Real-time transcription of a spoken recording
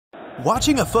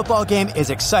Watching a football game is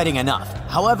exciting enough.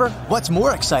 However, what's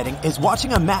more exciting is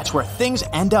watching a match where things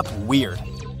end up weird.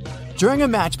 During a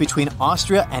match between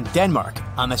Austria and Denmark,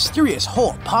 a mysterious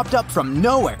hole popped up from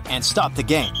nowhere and stopped the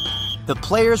game. The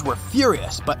players were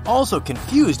furious, but also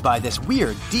confused by this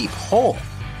weird, deep hole.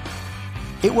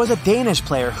 It was a Danish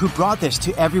player who brought this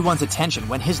to everyone's attention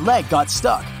when his leg got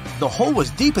stuck. The hole was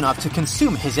deep enough to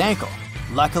consume his ankle.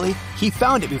 Luckily, he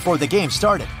found it before the game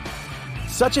started.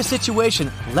 Such a situation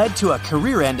led to a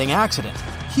career-ending accident.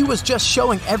 He was just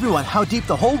showing everyone how deep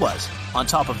the hole was. On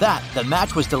top of that, the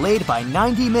match was delayed by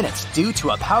 90 minutes due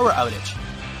to a power outage.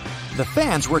 The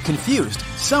fans were confused.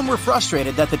 Some were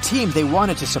frustrated that the team they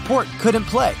wanted to support couldn't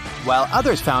play, while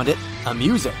others found it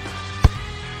amusing.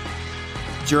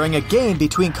 During a game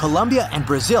between Colombia and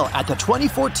Brazil at the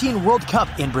 2014 World Cup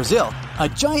in Brazil, a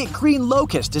giant green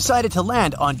locust decided to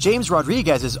land on James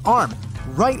Rodriguez's arm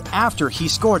right after he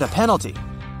scored a penalty.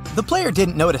 The player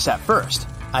didn't notice at first.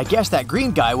 I guess that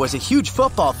green guy was a huge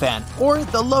football fan, or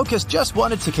the locust just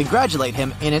wanted to congratulate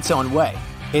him in its own way.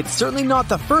 It's certainly not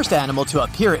the first animal to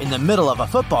appear in the middle of a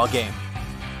football game.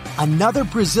 Another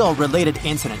Brazil-related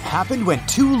incident happened when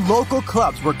two local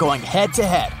clubs were going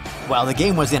head-to-head. While the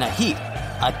game was in a heat,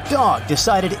 a dog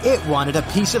decided it wanted a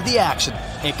piece of the action.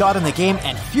 It got in the game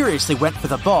and furiously went for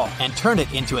the ball and turned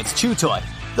it into its chew toy.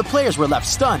 The players were left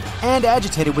stunned and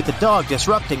agitated with the dog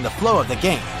disrupting the flow of the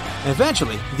game.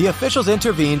 Eventually, the officials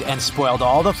intervened and spoiled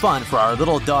all the fun for our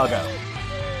little doggo.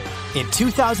 In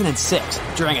 2006,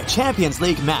 during a Champions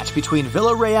League match between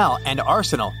Villarreal and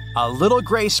Arsenal, a little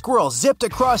gray squirrel zipped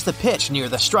across the pitch near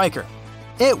the striker.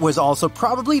 It was also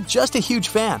probably just a huge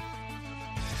fan.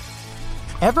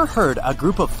 Ever heard a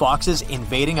group of foxes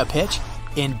invading a pitch?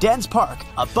 In Dens Park,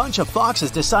 a bunch of foxes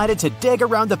decided to dig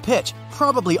around the pitch,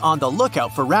 probably on the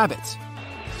lookout for rabbits.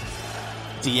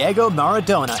 Diego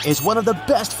Maradona is one of the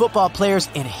best football players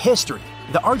in history.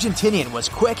 The Argentinian was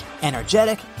quick,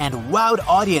 energetic, and wowed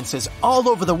audiences all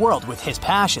over the world with his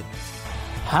passion.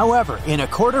 However, in a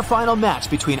quarter-final match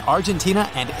between Argentina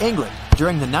and England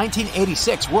during the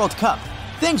 1986 World Cup,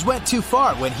 things went too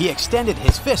far when he extended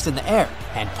his fist in the air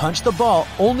and punched the ball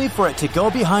only for it to go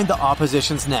behind the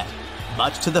opposition's net.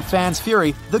 Much to the fans'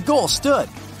 fury, the goal stood.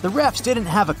 The refs didn't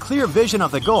have a clear vision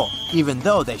of the goal, even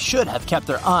though they should have kept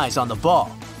their eyes on the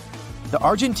ball. The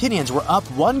Argentinians were up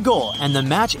 1 goal and the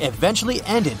match eventually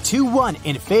ended 2-1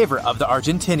 in favor of the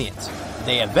Argentinians.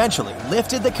 They eventually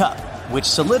lifted the cup, which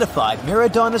solidified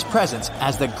Maradona's presence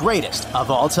as the greatest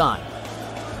of all time.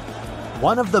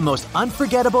 One of the most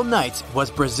unforgettable nights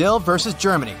was Brazil versus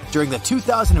Germany during the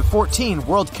 2014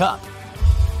 World Cup.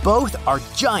 Both are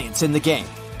giants in the game,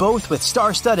 both with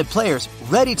star-studded players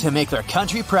ready to make their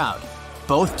country proud.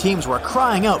 Both teams were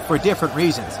crying out for different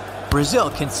reasons.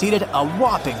 Brazil conceded a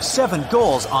whopping 7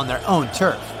 goals on their own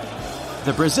turf.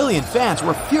 The Brazilian fans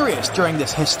were furious during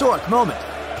this historic moment.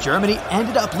 Germany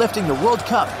ended up lifting the World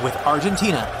Cup with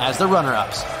Argentina as the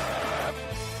runner-ups.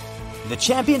 The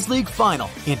Champions League final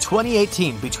in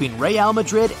 2018 between Real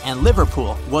Madrid and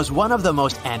Liverpool was one of the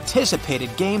most anticipated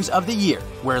games of the year,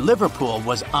 where Liverpool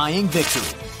was eyeing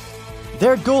victory.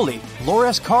 Their goalie,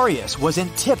 Loris Karius, was in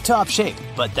tip-top shape,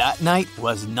 but that night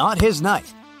was not his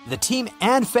night. The team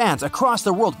and fans across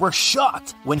the world were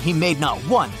shocked when he made not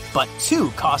 1, but 2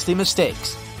 costly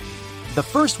mistakes. The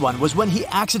first one was when he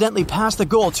accidentally passed the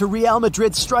goal to Real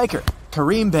Madrid striker,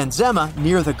 Karim Benzema,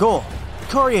 near the goal.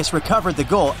 Karius recovered the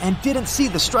goal and didn't see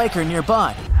the striker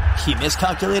nearby. He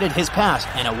miscalculated his pass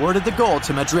and awarded the goal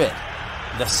to Madrid.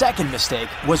 The second mistake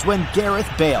was when Gareth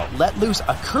Bale let loose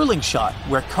a curling shot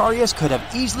where Karius could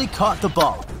have easily caught the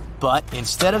ball. But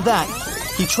instead of that,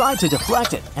 he tried to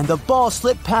deflect it and the ball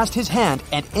slipped past his hand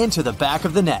and into the back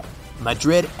of the net.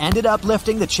 Madrid ended up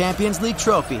lifting the Champions League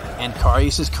trophy and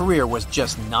Karius' career was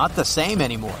just not the same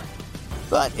anymore.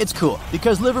 But it's cool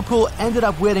because Liverpool ended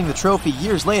up winning the trophy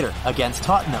years later against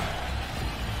Tottenham.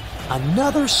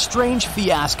 Another strange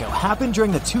fiasco happened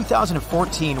during the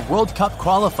 2014 World Cup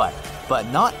qualifier, but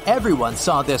not everyone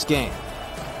saw this game.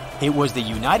 It was the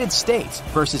United States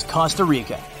versus Costa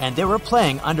Rica, and they were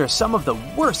playing under some of the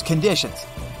worst conditions.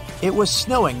 It was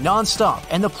snowing non-stop,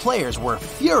 and the players were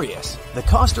furious. The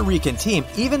Costa Rican team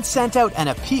even sent out an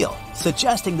appeal,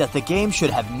 suggesting that the game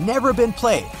should have never been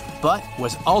played, but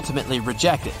was ultimately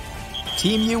rejected.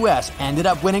 Team US ended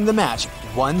up winning the match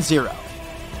 1-0.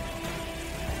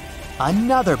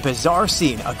 Another bizarre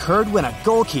scene occurred when a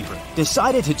goalkeeper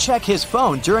decided to check his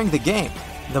phone during the game.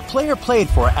 The player played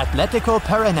for Atlético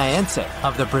Paranaense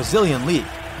of the Brazilian League.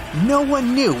 No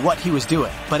one knew what he was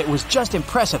doing, but it was just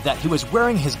impressive that he was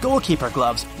wearing his goalkeeper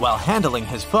gloves while handling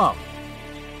his phone.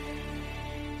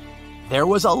 There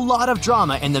was a lot of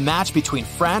drama in the match between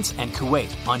France and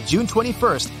Kuwait on June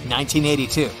 21st,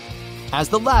 1982, as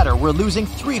the latter were losing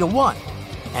 3-1.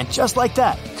 And just like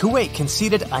that, Kuwait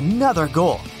conceded another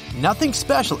goal. Nothing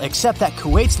special except that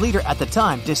Kuwait's leader at the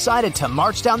time decided to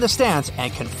march down the stands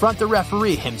and confront the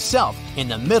referee himself in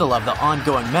the middle of the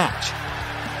ongoing match.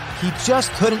 He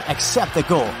just couldn't accept the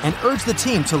goal and urged the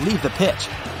team to leave the pitch.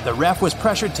 The ref was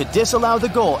pressured to disallow the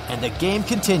goal and the game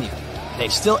continued. They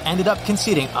still ended up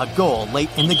conceding a goal late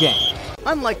in the game.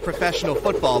 Unlike professional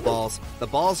football balls, the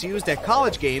balls used at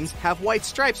college games have white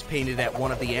stripes painted at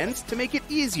one of the ends to make it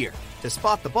easier to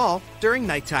spot the ball during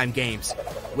nighttime games.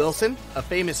 Wilson, a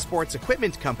famous sports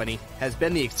equipment company, has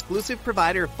been the exclusive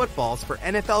provider of footballs for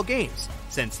NFL games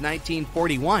since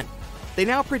 1941. They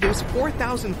now produce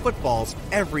 4,000 footballs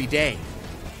every day.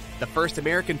 The first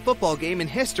American football game in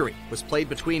history was played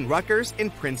between Rutgers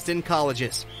and Princeton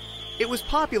colleges. It was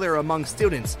popular among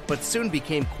students, but soon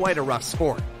became quite a rough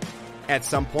sport. At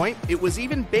some point, it was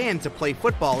even banned to play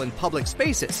football in public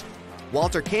spaces.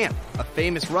 Walter Camp, a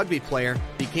famous rugby player,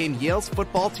 became Yale's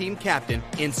football team captain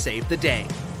and saved the day.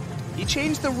 He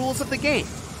changed the rules of the game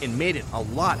and made it a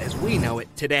lot as we know it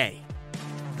today.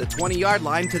 The 20-yard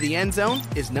line to the end zone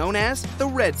is known as the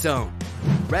red zone.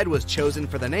 Red was chosen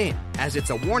for the name, as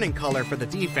it's a warning color for the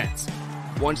defense.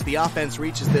 Once the offense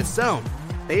reaches this zone,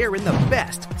 they are in the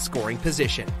best scoring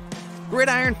position.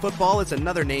 Gridiron football is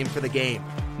another name for the game.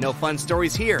 No fun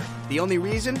stories here. The only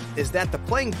reason is that the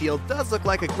playing field does look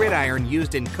like a gridiron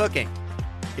used in cooking.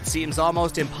 It seems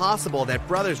almost impossible that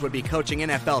brothers would be coaching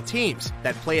NFL teams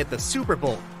that play at the Super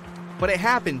Bowl, but it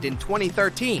happened in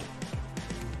 2013.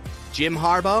 Jim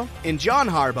Harbaugh and John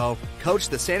Harbaugh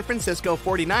coached the San Francisco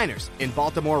 49ers and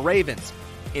Baltimore Ravens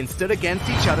and stood against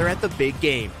each other at the big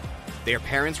game. Their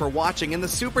parents were watching in the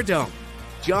Superdome.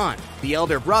 John, the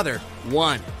elder brother,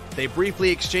 won. They briefly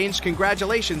exchanged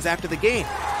congratulations after the game,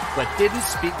 but didn't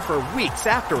speak for weeks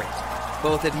after it.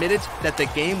 Both admitted that the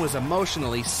game was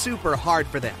emotionally super hard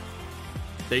for them.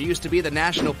 There used to be the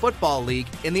National Football League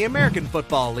and the American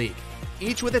Football League,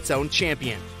 each with its own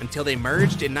champion, until they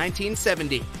merged in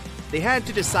 1970. They had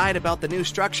to decide about the new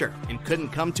structure and couldn't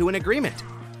come to an agreement.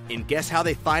 And guess how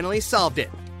they finally solved it?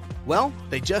 Well,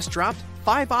 they just dropped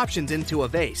 5 options into a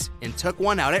vase and took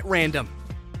one out at random.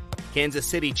 Kansas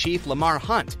City Chief Lamar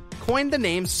Hunt coined the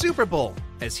name Super Bowl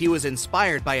as he was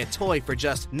inspired by a toy for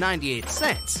just 98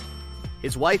 cents.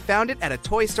 His wife found it at a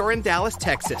toy store in Dallas,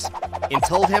 Texas, and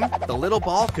told him the little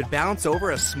ball could bounce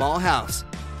over a small house.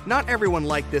 Not everyone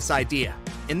liked this idea,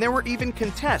 and there were even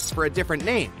contests for a different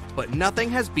name, but nothing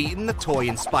has beaten the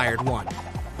toy-inspired one.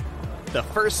 The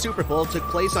first Super Bowl took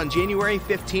place on January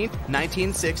 15,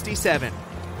 1967.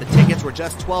 The tickets were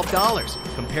just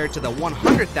 $12 compared to the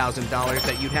 $100,000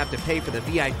 that you'd have to pay for the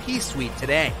VIP suite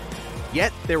today.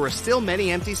 Yet, there were still many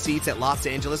empty seats at Los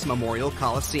Angeles Memorial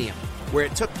Coliseum, where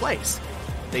it took place.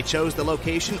 They chose the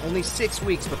location only 6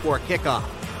 weeks before kickoff.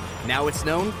 Now it's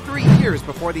known 3 years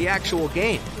before the actual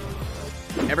game.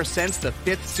 Ever since the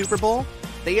 5th Super Bowl,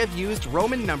 they have used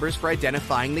Roman numbers for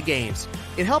identifying the games.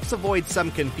 It helps avoid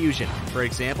some confusion. For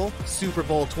example, Super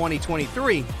Bowl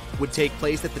 2023 would take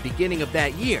place at the beginning of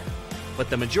that year, but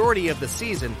the majority of the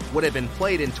season would have been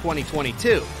played in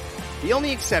 2022. The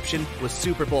only exception was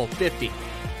Super Bowl 50.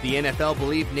 The NFL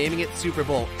believed naming it Super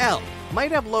Bowl L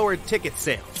might have lowered ticket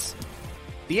sales.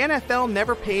 The NFL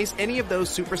never pays any of those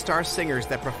superstar singers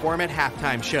that perform at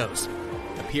halftime shows.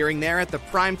 Appearing there at the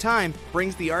prime time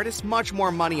brings the artists much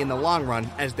more money in the long run,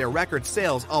 as their record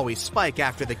sales always spike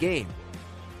after the game.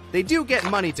 They do get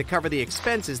money to cover the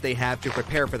expenses they have to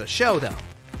prepare for the show, though.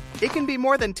 It can be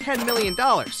more than $10 million,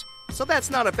 so that's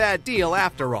not a bad deal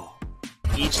after all.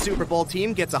 Each Super Bowl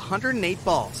team gets 108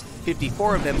 balls,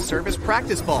 54 of them serve as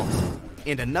practice balls,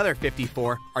 and another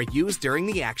 54 are used during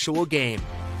the actual game.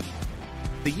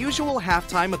 The usual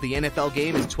halftime of the NFL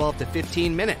game is 12 to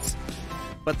 15 minutes.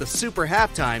 But the super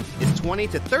halftime is 20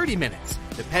 to 30 minutes,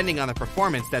 depending on the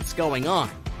performance that's going on.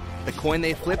 The coin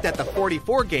they flipped at the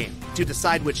 44 game to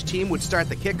decide which team would start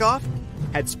the kickoff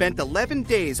had spent 11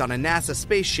 days on a NASA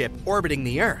spaceship orbiting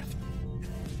the Earth.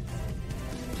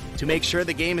 To make sure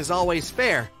the game is always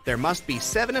fair, there must be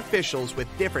 7 officials with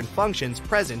different functions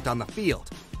present on the field.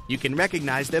 You can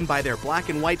recognize them by their black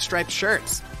and white striped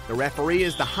shirts. The referee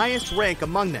is the highest rank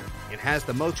among them and has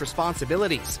the most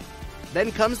responsibilities.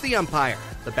 Then comes the umpire,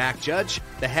 the back judge,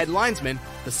 the head linesman,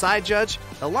 the side judge,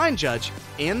 the line judge,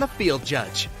 and the field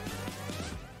judge.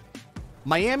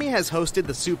 Miami has hosted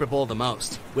the Super Bowl the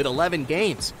most, with 11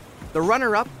 games. The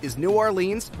runner-up is New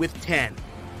Orleans with 10.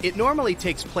 It normally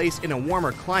takes place in a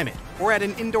warmer climate or at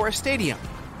an indoor stadium.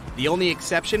 The only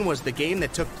exception was the game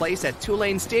that took place at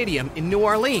Tulane Stadium in New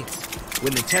Orleans,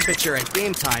 when the temperature at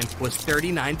game time was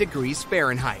 39 degrees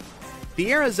Fahrenheit.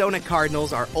 The Arizona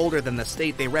Cardinals are older than the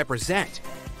state they represent.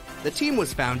 The team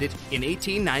was founded in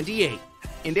 1898,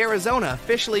 and Arizona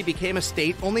officially became a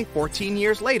state only 14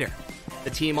 years later. The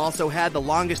team also had the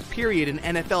longest period in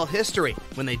NFL history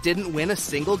when they didn't win a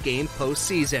single game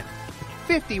postseason.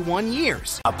 51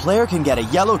 years. A player can get a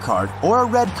yellow card or a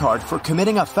red card for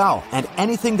committing a foul and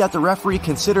anything that the referee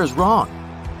considers wrong.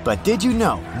 But did you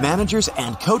know managers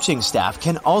and coaching staff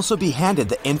can also be handed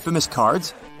the infamous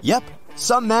cards? Yep,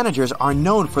 some managers are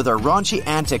known for their raunchy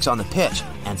antics on the pitch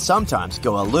and sometimes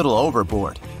go a little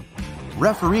overboard.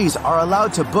 Referees are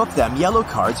allowed to book them yellow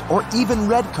cards or even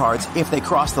red cards if they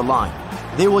cross the line.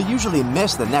 They will usually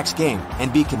miss the next game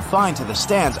and be confined to the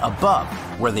stands above,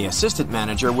 where the assistant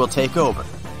manager will take over.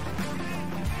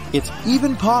 It's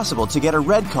even possible to get a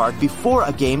red card before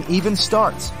a game even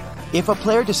starts. If a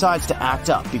player decides to act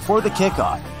up before the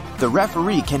kickoff, the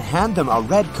referee can hand them a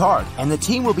red card and the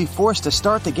team will be forced to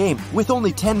start the game with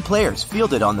only 10 players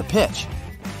fielded on the pitch.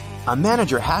 A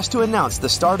manager has to announce the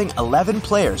starting 11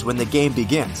 players when the game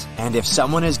begins, and if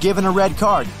someone is given a red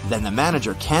card, then the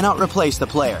manager cannot replace the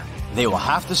player. They will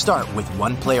have to start with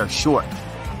one player short.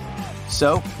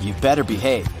 So, you better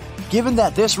behave. Given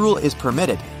that this rule is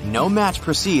permitted, no match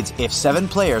proceeds if 7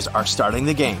 players are starting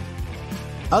the game.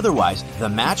 Otherwise, the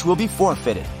match will be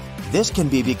forfeited. This can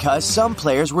be because some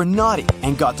players were naughty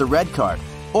and got the red card,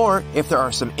 or if there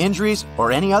are some injuries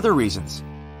or any other reasons.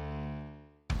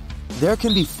 There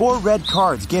can be 4 red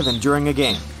cards given during a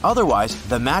game. Otherwise,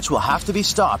 the match will have to be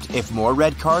stopped if more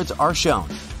red cards are shown.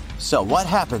 So what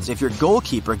happens if your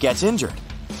goalkeeper gets injured?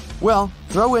 Well,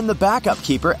 throw in the backup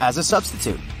keeper as a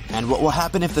substitute. And what will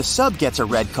happen if the sub gets a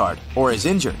red card or is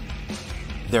injured?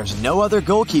 There's no other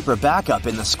goalkeeper backup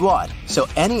in the squad, so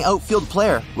any outfield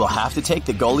player will have to take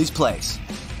the goalie's place.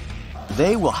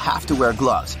 They will have to wear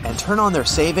gloves and turn on their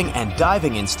saving and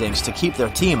diving instincts to keep their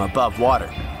team above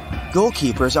water.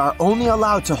 Goalkeepers are only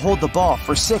allowed to hold the ball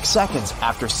for 6 seconds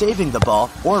after saving the ball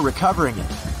or recovering it.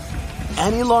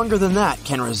 Any longer than that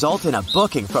can result in a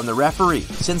booking from the referee,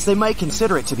 since they might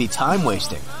consider it to be time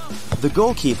wasting. The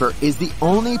goalkeeper is the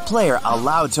only player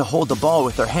allowed to hold the ball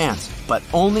with their hands, but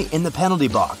only in the penalty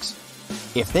box.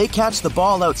 If they catch the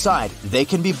ball outside, they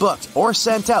can be booked or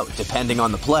sent out depending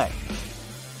on the play.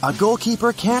 A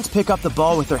goalkeeper can't pick up the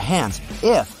ball with their hands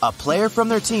if a player from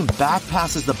their team back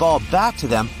passes the ball back to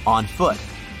them on foot.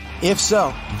 If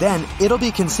so, then it'll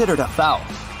be considered a foul.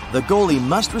 The goalie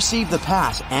must receive the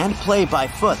pass and play by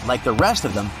foot like the rest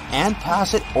of them and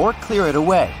pass it or clear it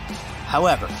away.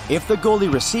 However, if the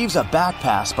goalie receives a back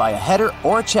pass by a header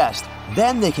or chest,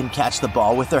 then they can catch the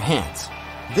ball with their hands.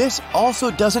 This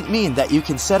also doesn't mean that you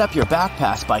can set up your back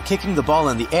pass by kicking the ball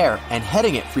in the air and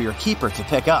heading it for your keeper to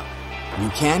pick up. You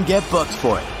can get booked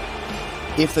for it.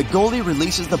 If the goalie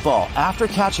releases the ball after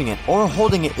catching it or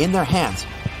holding it in their hands,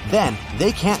 then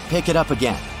they can't pick it up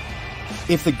again.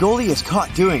 If the goalie is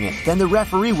caught doing it, then the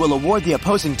referee will award the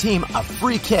opposing team a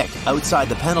free kick outside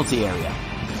the penalty area.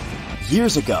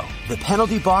 Years ago, the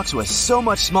penalty box was so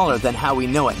much smaller than how we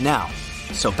know it now.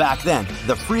 So back then,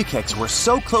 the free kicks were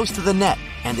so close to the net,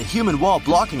 and the human wall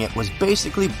blocking it was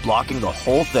basically blocking the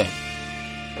whole thing.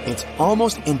 It's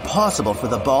almost impossible for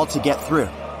the ball to get through.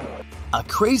 A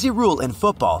crazy rule in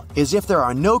football is if there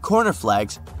are no corner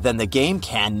flags, then the game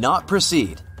cannot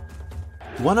proceed.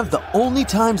 One of the only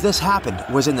times this happened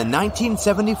was in the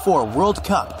 1974 World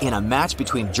Cup in a match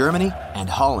between Germany and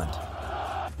Holland.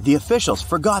 The officials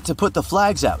forgot to put the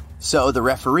flags out, so the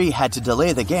referee had to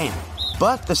delay the game.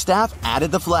 But the staff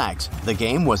added the flags. The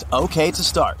game was okay to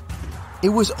start. It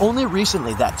was only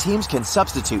recently that teams can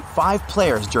substitute 5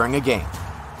 players during a game.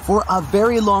 For a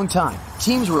very long time,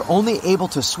 teams were only able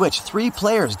to switch 3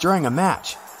 players during a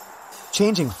match.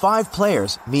 Changing 5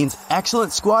 players means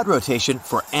excellent squad rotation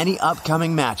for any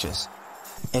upcoming matches,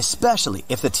 especially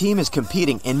if the team is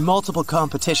competing in multiple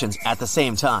competitions at the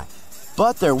same time.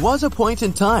 But there was a point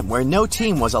in time where no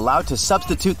team was allowed to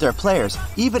substitute their players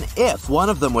even if one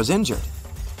of them was injured.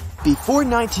 Before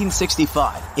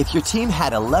 1965, if your team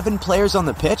had 11 players on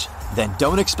the pitch, then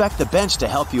don't expect the bench to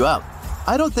help you out.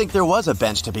 I don't think there was a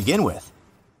bench to begin with.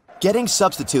 Getting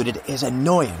substituted is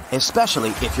annoying, especially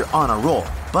if you're on a roll.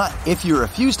 But if you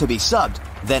refuse to be subbed,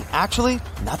 then actually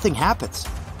nothing happens.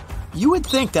 You would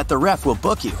think that the ref will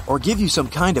book you or give you some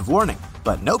kind of warning,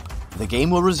 but nope, the game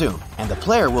will resume and the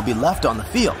player will be left on the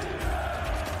field.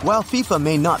 While FIFA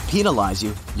may not penalize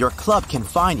you, your club can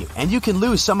fine you and you can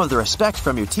lose some of the respect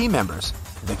from your team members,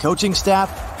 the coaching staff,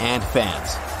 and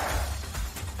fans.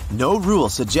 No rule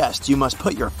suggests you must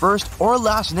put your first or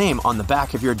last name on the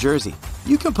back of your jersey.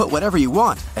 You can put whatever you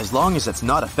want, as long as it's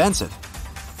not offensive.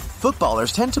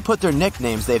 Footballers tend to put their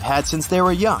nicknames they've had since they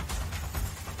were young.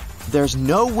 There's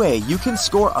no way you can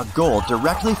score a goal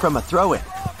directly from a throw-in.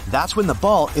 That's when the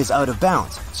ball is out of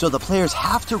bounds, so the players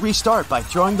have to restart by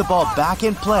throwing the ball back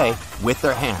in play with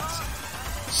their hands.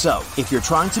 So, if you're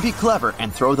trying to be clever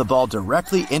and throw the ball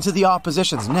directly into the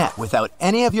opposition's net without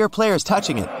any of your players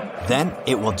touching it, then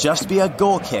it will just be a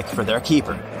goal kick for their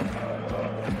keeper.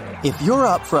 If you're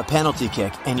up for a penalty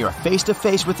kick and you're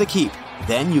face-to-face with the keep,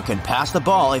 then you can pass the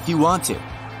ball if you want to.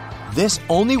 This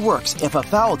only works if a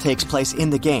foul takes place in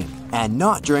the game, and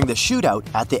not during the shootout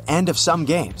at the end of some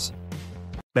games.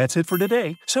 That's it for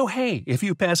today. So hey, if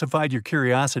you pacified your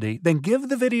curiosity, then give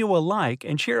the video a like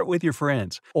and share it with your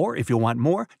friends. Or if you want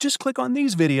more, just click on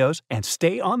these videos and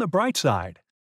stay on the bright side.